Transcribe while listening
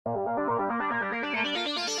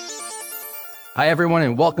Hi, everyone,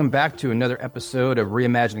 and welcome back to another episode of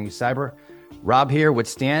Reimagining Cyber. Rob here with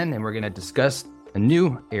Stan, and we're going to discuss a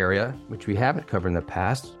new area, which we haven't covered in the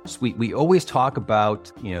past. So we always talk about,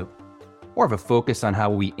 more of a focus on how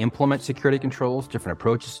we implement security controls, different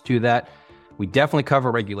approaches to that. We definitely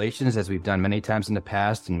cover regulations, as we've done many times in the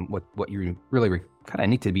past, and what you really kind of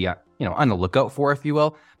need to be, on the lookout for, if you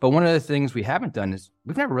will. But one of the things we haven't done is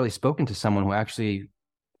we've never really spoken to someone who actually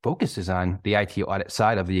focuses on the IT audit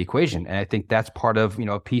side of the equation. And I think that's part of,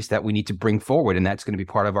 a piece that we need to bring forward. And that's going to be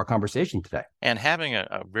part of our conversation today. And having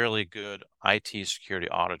a really good IT security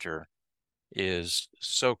auditor is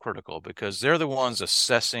so critical because they're the ones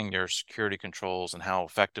assessing your security controls and how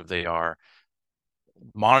effective they are,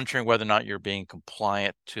 monitoring whether or not you're being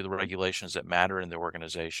compliant to the regulations that matter in the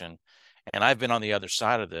organization. And I've been on the other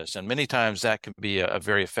side of this. And many times that can be a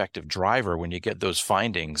very effective driver when you get those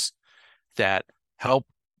findings that help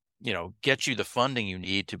get you the funding you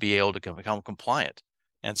need to be able to become compliant.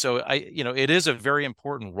 And so it is a very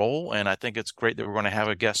important role. And I think it's great that we're going to have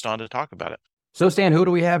a guest on to talk about it. So Stan, who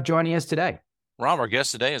do we have joining us today? Rob, our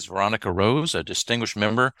guest today is Veronica Rose, a distinguished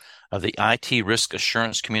member of the IT risk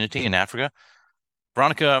assurance community in Africa.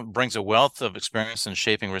 Veronica brings a wealth of experience in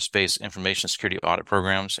shaping risk-based information security audit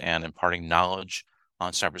programs and imparting knowledge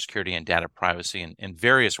on cybersecurity and data privacy in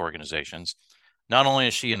various organizations. Not only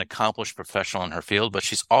is she an accomplished professional in her field, but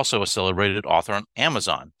she's also a celebrated author on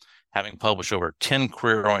Amazon, having published over 10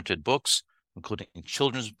 career-oriented books, including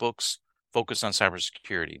children's books focused on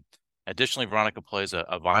cybersecurity. Additionally, Veronica plays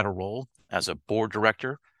a vital role as a board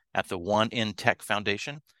director at the One in Tech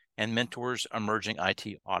Foundation and mentors emerging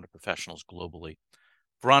IT audit professionals globally.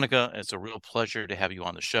 Veronica, it's a real pleasure to have you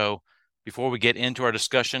on the show. Before we get into our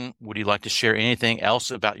discussion, would you like to share anything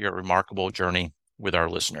else about your remarkable journey with our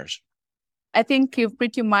listeners? I think you've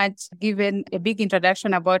pretty much given a big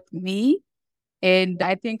introduction about me. And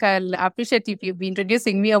I think I'll appreciate if you'll be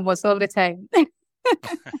introducing me almost all the time.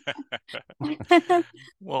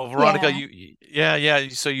 Well, Veronica,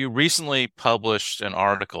 So you recently published an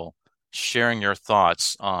article sharing your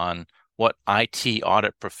thoughts on what IT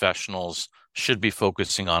audit professionals should be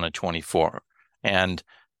focusing on in 24. And,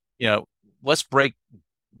 let's break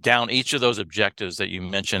down each of those objectives that you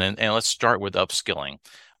mentioned. And let's start with upskilling.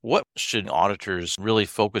 What should auditors really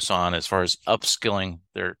focus on as far as upskilling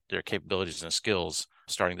their capabilities and skills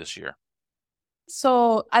starting this year?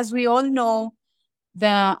 So as we all know,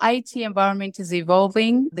 the IT environment is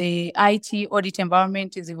evolving. The IT audit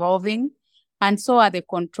environment is evolving. And so are the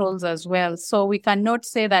controls as well. So we cannot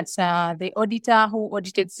say that the auditor who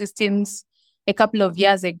audited systems a couple of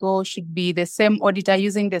years ago should be the same auditor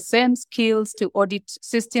using the same skills to audit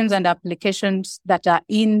systems and applications that are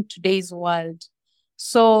in today's world.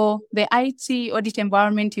 So the IT audit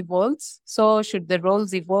environment evolves. So should the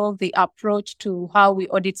roles evolve, the approach to how we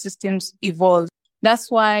audit systems evolve. That's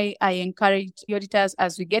why I encourage the auditors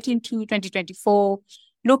as we get into 2024,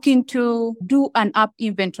 looking to do an app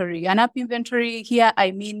inventory. An app inventory here, I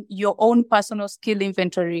mean your own personal skill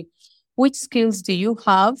inventory. Which skills do you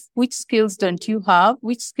have? Which skills don't you have?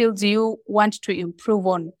 Which skills do you want to improve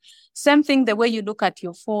on? Same thing, the way you look at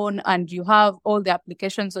your phone and you have all the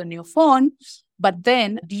applications on your phone. But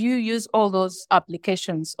then do you use all those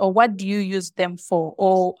applications or what do you use them for?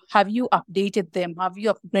 Or have you updated them? Have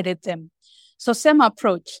you upgraded them? So same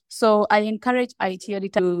approach. So I encourage IT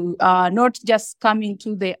auditors to not just come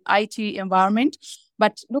into the IT environment,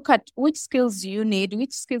 but look at which skills you need,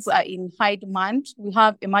 which skills are in high demand. We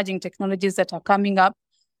have emerging technologies that are coming up.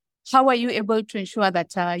 How are you able to ensure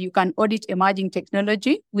that you can audit emerging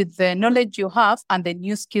technology with the knowledge you have and the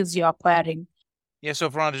new skills you're acquiring? Yeah, so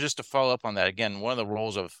Veronica, just to follow up on that, again, one of the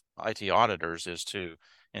roles of IT auditors is to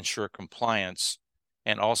ensure compliance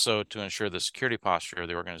and also to ensure the security posture of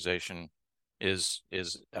the organization is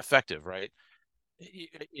effective, right?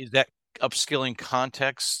 Is that upskilling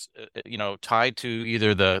context, tied to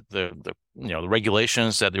either the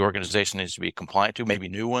regulations that the organization needs to be compliant to, maybe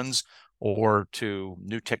new ones, or to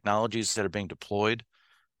new technologies that are being deployed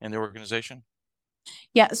in the organization?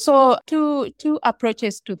 Yeah, so two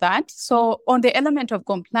approaches to that. So on the element of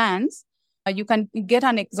compliance, you can get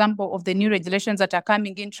an example of the new regulations that are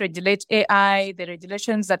coming in to regulate AI, the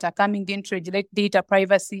regulations that are coming in to regulate data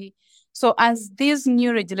privacy. So as these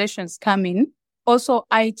new regulations come in, also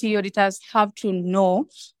IT auditors have to know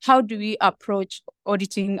how do we approach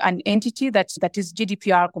auditing an entity that is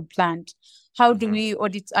GDPR compliant? How do we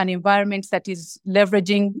audit an environment that is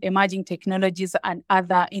leveraging emerging technologies and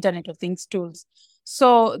other Internet of Things tools?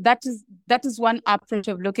 So that is one approach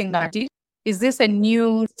of looking at it. Is this a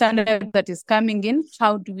new standard that is coming in?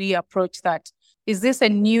 How do we approach that? Is this a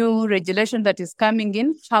new regulation that is coming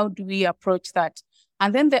in? How do we approach that?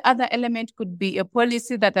 And then the other element could be a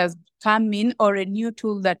policy that has come in or a new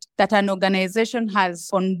tool that an organization has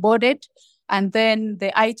onboarded. And then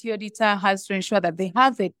the IT auditor has to ensure that they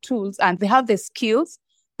have the tools and they have the skills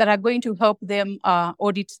that are going to help them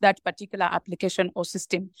audit that particular application or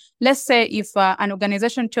system. Let's say if an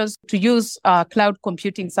organization chose to use cloud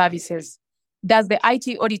computing services, does the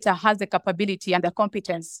IT auditor has the capability and the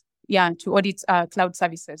competence to audit cloud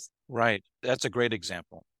services? Right. That's a great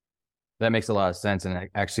example. That makes a lot of sense. And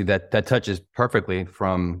actually that touches perfectly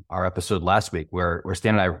from our episode last week where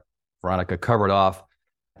Stan and I, Veronica, covered off.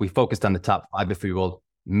 We focused on the top 5, if you will,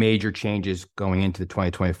 major changes going into the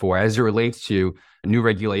 2024 as it relates to new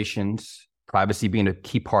regulations, privacy being a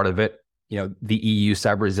key part of it, the EU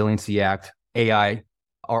Cyber Resiliency Act, AI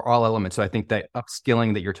are all elements. So I think that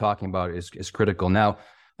upskilling that you're talking about is critical. Now,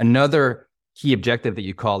 another key objective that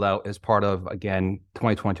you called out as part of, again,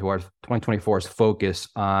 2024's focus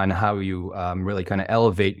on how you really kind of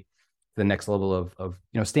elevate the next level of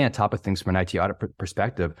stay on top of things from an IT audit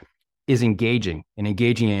perspective is engaging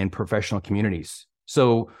in professional communities.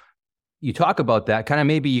 So you talk about that, kind of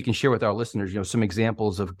maybe you can share with our listeners, some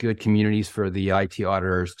examples of good communities for the IT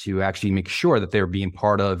auditors to actually make sure that they're being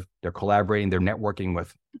part of, they're collaborating, they're networking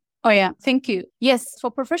with. Oh, yeah. Thank you. Yes.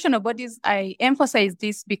 For professional bodies, I emphasize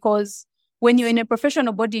this because when you're in a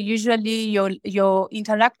professional body, usually you're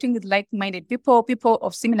interacting with like-minded people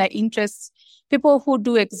of similar interests, people who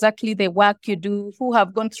do exactly the work you do, who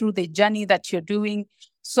have gone through the journey that you're doing.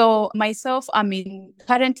 So myself,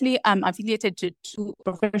 currently I'm affiliated to 2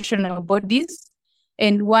 professional bodies,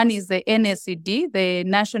 and one is the NACD, the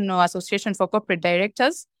National Association for Corporate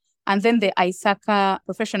Directors, and then the ISACA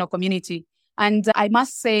professional community. And I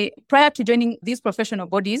must say, prior to joining these professional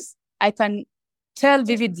bodies, I can tell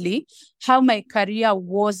vividly how my career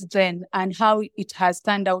was then and how it has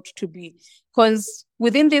turned out to be. Because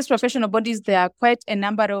within these professional bodies, there are quite a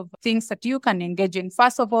number of things that you can engage in.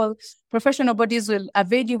 First of all, professional bodies will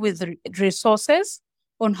avail you with resources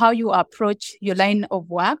on how you approach your line of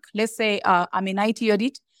work. Let's say I'm in IT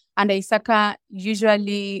audit, and ISACA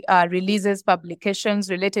usually releases publications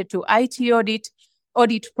related to IT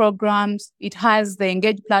audit programs. It has the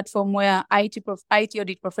Engage platform where IT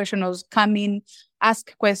audit professionals come in,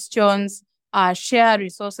 ask questions, share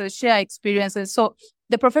resources, share experiences. So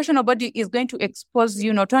the professional body is going to expose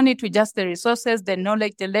you not only to just the resources, the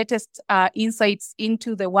knowledge, the latest insights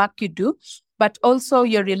into the work you do, but also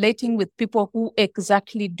you're relating with people who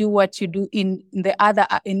exactly do what you do in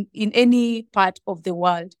any part of the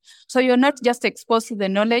world. So you're not just exposed to the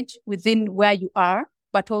knowledge within where you are,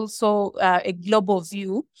 but also a global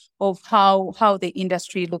view of how the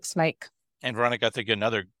industry looks like. And Veronica, I think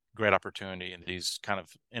another great opportunity in these kind of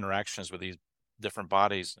interactions with these different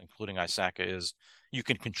bodies, including ISACA, is you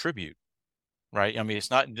can contribute, right? I mean, it's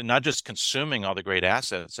not just consuming all the great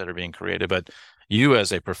assets that are being created, but you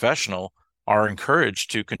as a professional are encouraged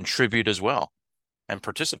to contribute as well and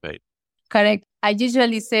participate. Correct. I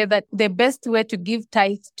usually say that the best way to give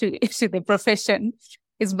tithe to the profession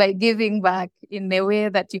is by giving back in a way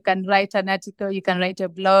that you can write an article, you can write a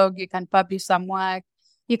blog, you can publish some work,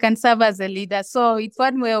 you can serve as a leader. So it's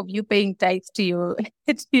one way of you paying tithes to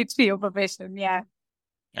your profession. Yeah.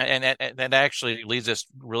 And that actually leads us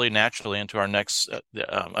really naturally into our next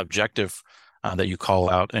objective that you call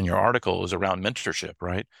out in your article is around mentorship,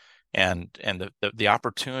 right? And the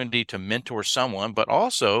opportunity to mentor someone, but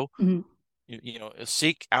also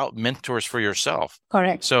seek out mentors for yourself.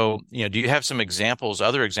 Correct. So, do you have some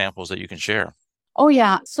other examples that you can share? Oh,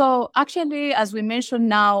 yeah. So actually, as we mentioned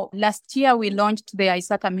now, last year we launched the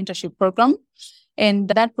ISACA mentorship program. And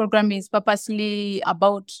that program is purposely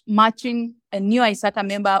about matching a new ISACA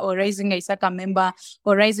member or raising ISACA member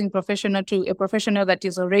or rising professional to a professional that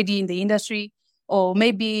is already in the industry, or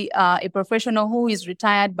maybe a professional who is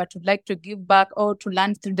retired but would like to give back or to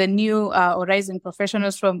learn through the new or rising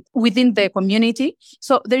professionals from within the community.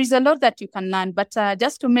 So there is a lot that you can learn. But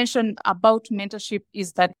just to mention about mentorship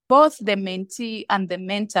is that both the mentee and the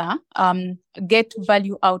mentor get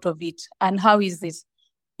value out of it. And how is this?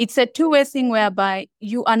 It's a two-way thing whereby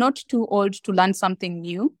you are not too old to learn something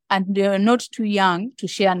new and you're not too young to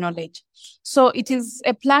share knowledge. So it is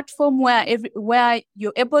a platform where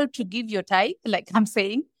you're able to give your tithe, like I'm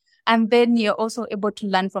saying, and then you're also able to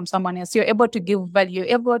learn from someone else. You're able to give value,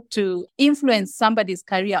 you're able to influence somebody's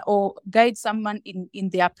career or guide someone in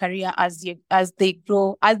their career as they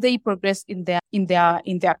grow, as they progress in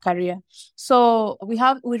their career. So we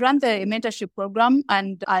run the mentorship program,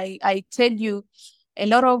 and I tell you, a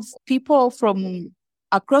lot of people from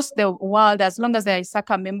across the world, as long as they're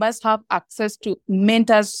ISACA members, have access to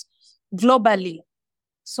mentors globally.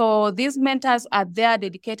 So these mentors are there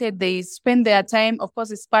dedicated. They spend their time. Of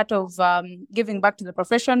course, it's part of giving back to the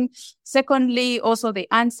profession. Secondly, also they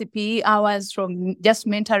earn CPE hours from just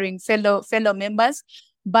mentoring fellow members.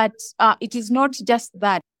 But it is not just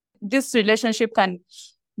that. This relationship can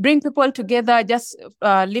bring people together, just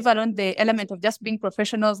leave alone the element of just being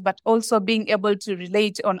professionals, but also being able to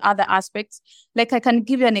relate on other aspects. Like I can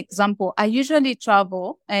give you an example. I usually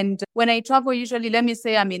travel, and when I travel, usually, let me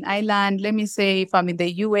say I'm in Ireland, let me say if I'm in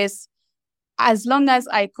the US, as long as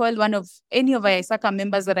I call any of ISACA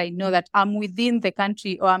members that I know that I'm within the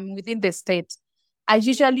country or I'm within the state, I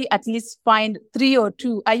usually at least find 3 or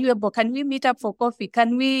 2. Are you able? Can we meet up for coffee?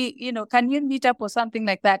 Can we meet up or something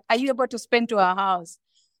like that? Are you able to spend to our house?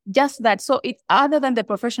 Just that. So it, other than the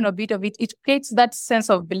professional bit of it, it creates that sense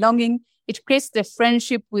of belonging. It creates the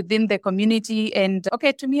friendship within the community. And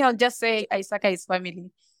okay, to me, I'll just say ISACA is family.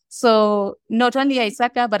 So not only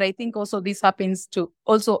ISACA, but I think also this happens to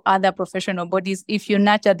also other professional bodies. If you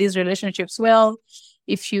nurture these relationships well,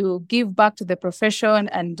 if you give back to the profession,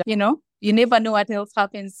 and you never know what else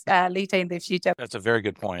happens later in the future. That's a very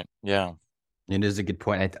good point. Yeah. It is a good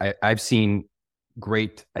point. I've seen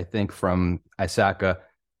great, I think, from ISACA,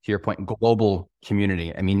 to your point, global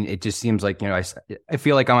community. I mean, it just seems like, I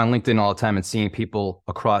feel like I'm on LinkedIn all the time and seeing people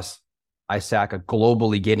across ISACA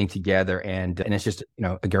globally getting together. And it's just,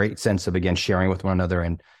 a great sense of, again, sharing with one another.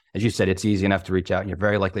 And as you said, it's easy enough to reach out and you're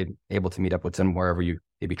very likely able to meet up with them wherever you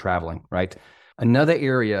may be traveling, right? Another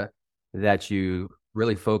area that you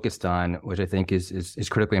really focused on, which I think is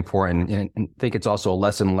critically important, and I think it's also a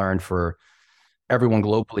lesson learned for everyone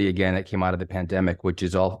globally, again, that came out of the pandemic, which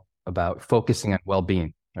is all about focusing on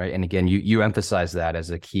well-being, right? And again, you emphasize that as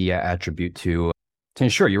a key attribute to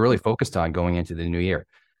ensure you're really focused on going into the new year.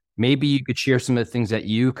 Maybe you could share some of the things that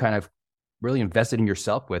you kind of really invested in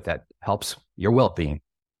yourself with that helps your well-being.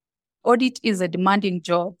 Audit is a demanding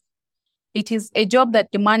job. It is a job that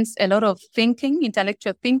demands a lot of thinking,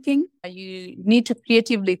 intellectual thinking. You need to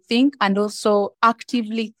creatively think and also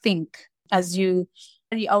actively think as you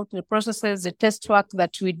carry out the processes, the test work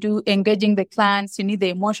that we do, engaging the clients. You need the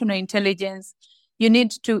emotional intelligence. You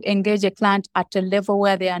need to engage a client at a level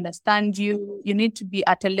where they understand you. You need to be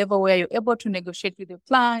at a level where you're able to negotiate with your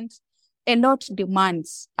client. A lot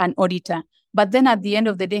demands an auditor. But then at the end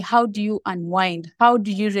of the day, how do you unwind? How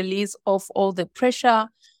do you release off all the pressure,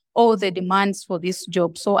 all the demands for this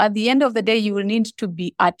job? So at the end of the day, you will need to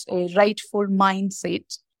be at a rightful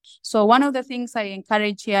mindset. So one of the things I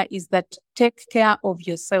encourage here is that take care of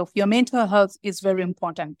yourself. Your mental health is very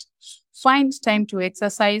important. Find time to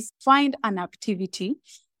exercise. Find an activity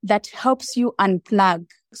that helps you unplug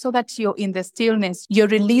so that you're in the stillness. You're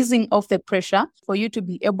releasing off the pressure for you to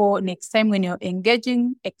be able next time when you're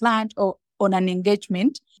engaging a client or on an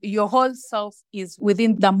engagement, your whole self is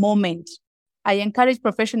within the moment. I encourage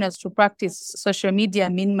professionals to practice social media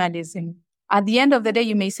minimalism. At the end of the day,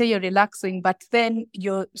 you may say you're relaxing, but then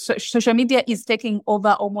your social media is taking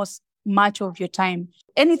over almost much of your time.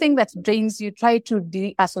 Anything that drains you, try to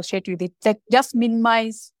de-associate with it. Just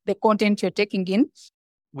minimize the content you're taking in.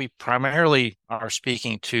 We primarily are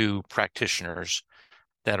speaking to practitioners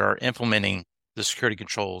that are implementing the security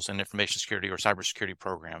controls and information security or cybersecurity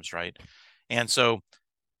programs, right? And so,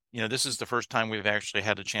 this is the first time we've actually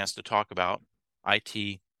had a chance to talk about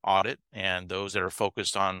IT audit and those that are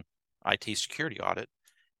focused on IT security audit.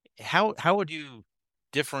 How would you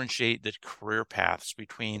differentiate the career paths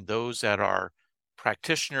between those that are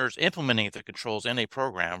practitioners implementing the controls in a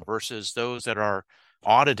program versus those that are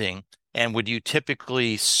auditing? And would you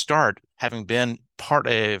typically start having been part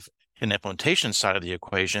of an implementation side of the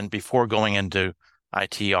equation before going into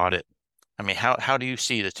IT audit? I mean, how do you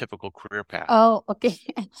see the typical career path? Oh, okay.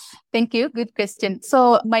 Thank you. Good question.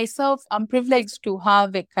 So myself, I'm privileged to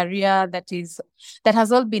have a career that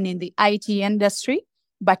has all been in the IT industry,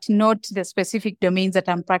 but not the specific domains that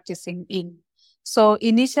I'm practicing in. So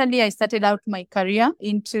initially, I started out my career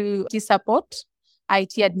into IT support,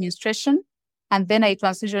 IT administration, and then I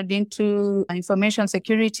transitioned into information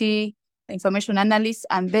security, information analyst,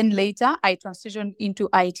 and then later I transitioned into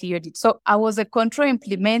IT audit. So I was a control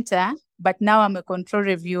implementer, but now I'm a control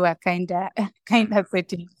reviewer kind of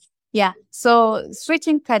setting. Yeah. So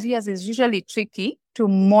switching careers is usually tricky to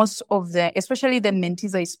most of especially the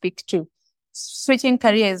mentees I speak to. Switching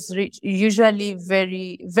careers is usually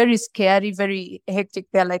very, very scary, very hectic.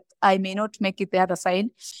 They're like, I may not make it the other side,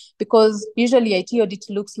 because usually IT audit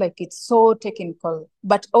looks like it's so technical,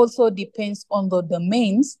 but also depends on the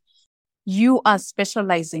domains you are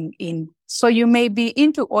specializing in. So you may be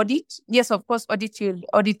into audit. Yes, of course, you'll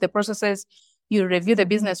audit the processes. You review the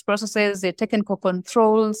business processes, the technical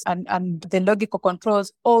controls, and the logical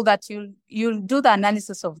controls, all that. You'll do the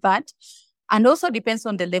analysis of that. And also depends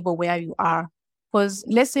on the level where you are. Because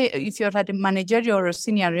let's say if you're at a managerial or a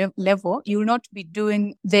senior level, you will not be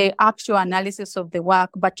doing the actual analysis of the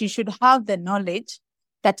work, but you should have the knowledge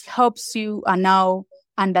that helps you now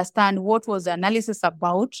understand what was the analysis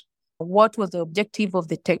about, what was the objective of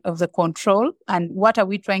the control, and what are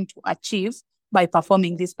we trying to achieve by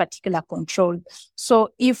performing this particular control. So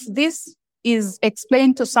if this is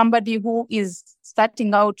explained to somebody who is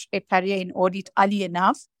starting out a career in audit early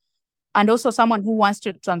enough, and also someone who wants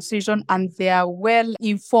to transition and they are well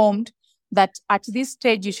informed that at this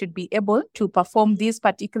stage you should be able to perform this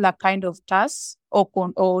particular kind of tasks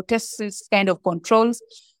or test this kind of controls,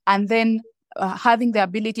 and then having the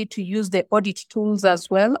ability to use the audit tools as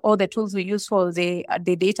well, or the tools we use for the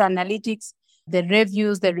data analytics, the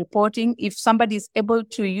reviews, the reporting. If somebody is able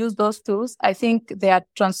to use those tools, I think their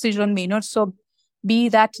transition may not be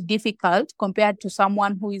that difficult compared to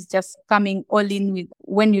someone who is just coming all in with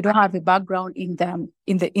when you don't have a background in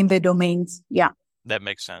the domains. Yeah. That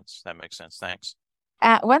makes sense. Thanks.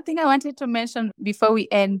 One thing I wanted to mention before we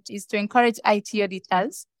end is to encourage IT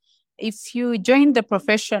auditors. If you join the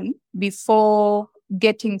profession before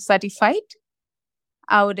getting certified,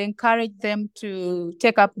 I would encourage them to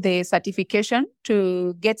take up the certification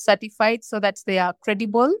to get certified so that they are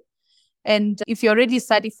credible. And if you're already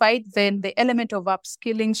certified, then the element of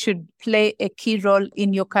upskilling should play a key role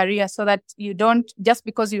in your career so that you don't, just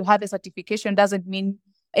because you have a certification doesn't mean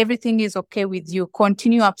everything is okay with you.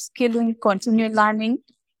 Continue upskilling, continue learning.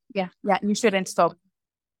 Yeah, you shouldn't stop.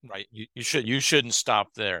 Right. You shouldn't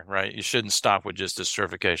stop there, right? You shouldn't stop with just this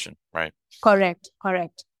certification, right? Correct.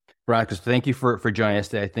 Veronica, thank you for joining us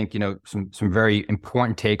today. I think, some very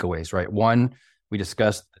important takeaways, right? One, we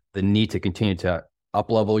discussed the need to continue to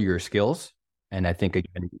up-level your skills. And I think,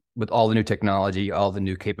 again, with all the new technology, all the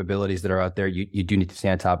new capabilities that are out there, you do need to stay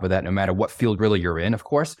on top of that, no matter what field really you're in, of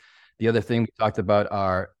course. The other thing we talked about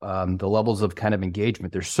are the levels of kind of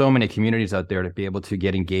engagement. There's so many communities out there to be able to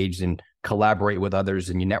get engaged and collaborate with others,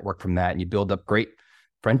 and you network from that, and you build up great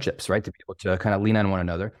friendships, right? To be able to kind of lean on one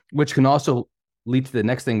another, which can also lead to the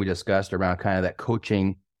next thing we discussed around kind of that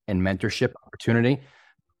coaching and mentorship opportunity.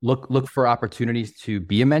 Look for opportunities to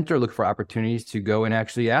be a mentor. Look for opportunities to go and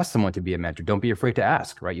actually ask someone to be a mentor. Don't be afraid to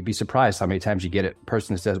ask, right? You'd be surprised how many times you get a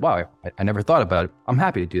person that says, wow, I never thought about it. I'm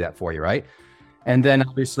happy to do that for you, right? And then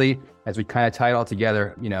obviously, as we kind of tie it all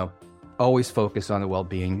together, always focus on the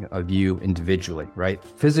well-being of you individually, right?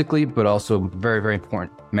 Physically, but also very, very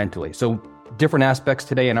important mentally. So different aspects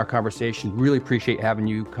today in our conversation. Really appreciate having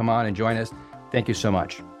you come on and join us. Thank you so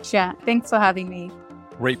much. Sure. Thanks for having me.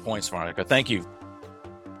 Great points, Veronica. Thank you.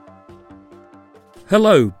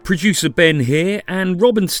 Hello, producer Ben here, and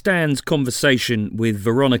Rob and Stan's conversation with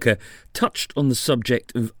Veronica touched on the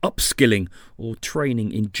subject of upskilling or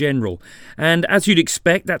training in general. And as you'd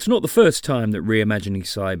expect, that's not the first time that Reimagining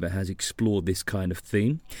Cyber has explored this kind of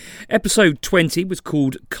theme. Episode 20 was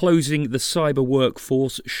called Closing the Cyber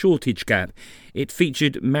Workforce Shortage Gap. It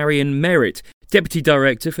featured Marion Merritt, Deputy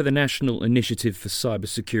Director for the National Initiative for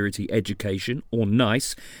Cybersecurity Education, or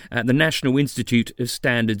NICE, at the National Institute of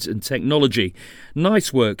Standards and Technology.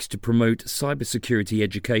 NICE works to promote cybersecurity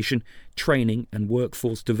education, training and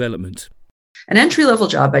workforce development. An entry-level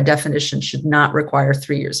job, by definition, should not require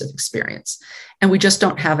 3 years of experience. And we just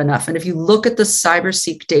don't have enough. And if you look at the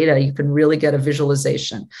CyberSeek data, you can really get a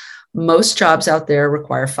visualization. Most jobs out there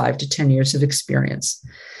require 5 to 10 years of experience.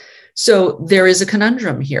 So there is a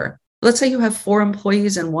conundrum here. Let's say you have 4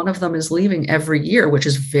 employees and one of them is leaving every year, which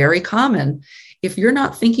is very common. If you're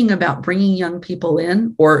not thinking about bringing young people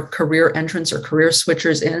in or career entrants or career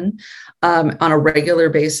switchers in on a regular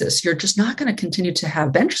basis, you're just not going to continue to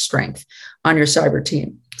have bench strength on your cyber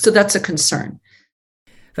team. So that's a concern.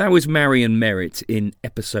 That was Marion Merritt in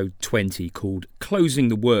episode 20 called Closing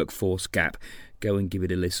the Workforce Gap. Go and give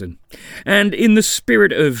it a listen. And in the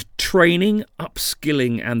spirit of training,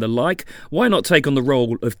 upskilling and the like, why not take on the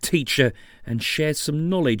role of teacher and share some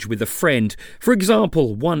knowledge with a friend? For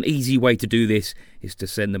example, one easy way to do this is to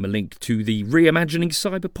send them a link to the Reimagining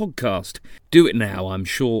Cyber podcast. Do it now, I'm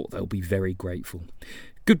sure they'll be very grateful.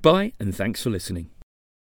 Goodbye and thanks for listening.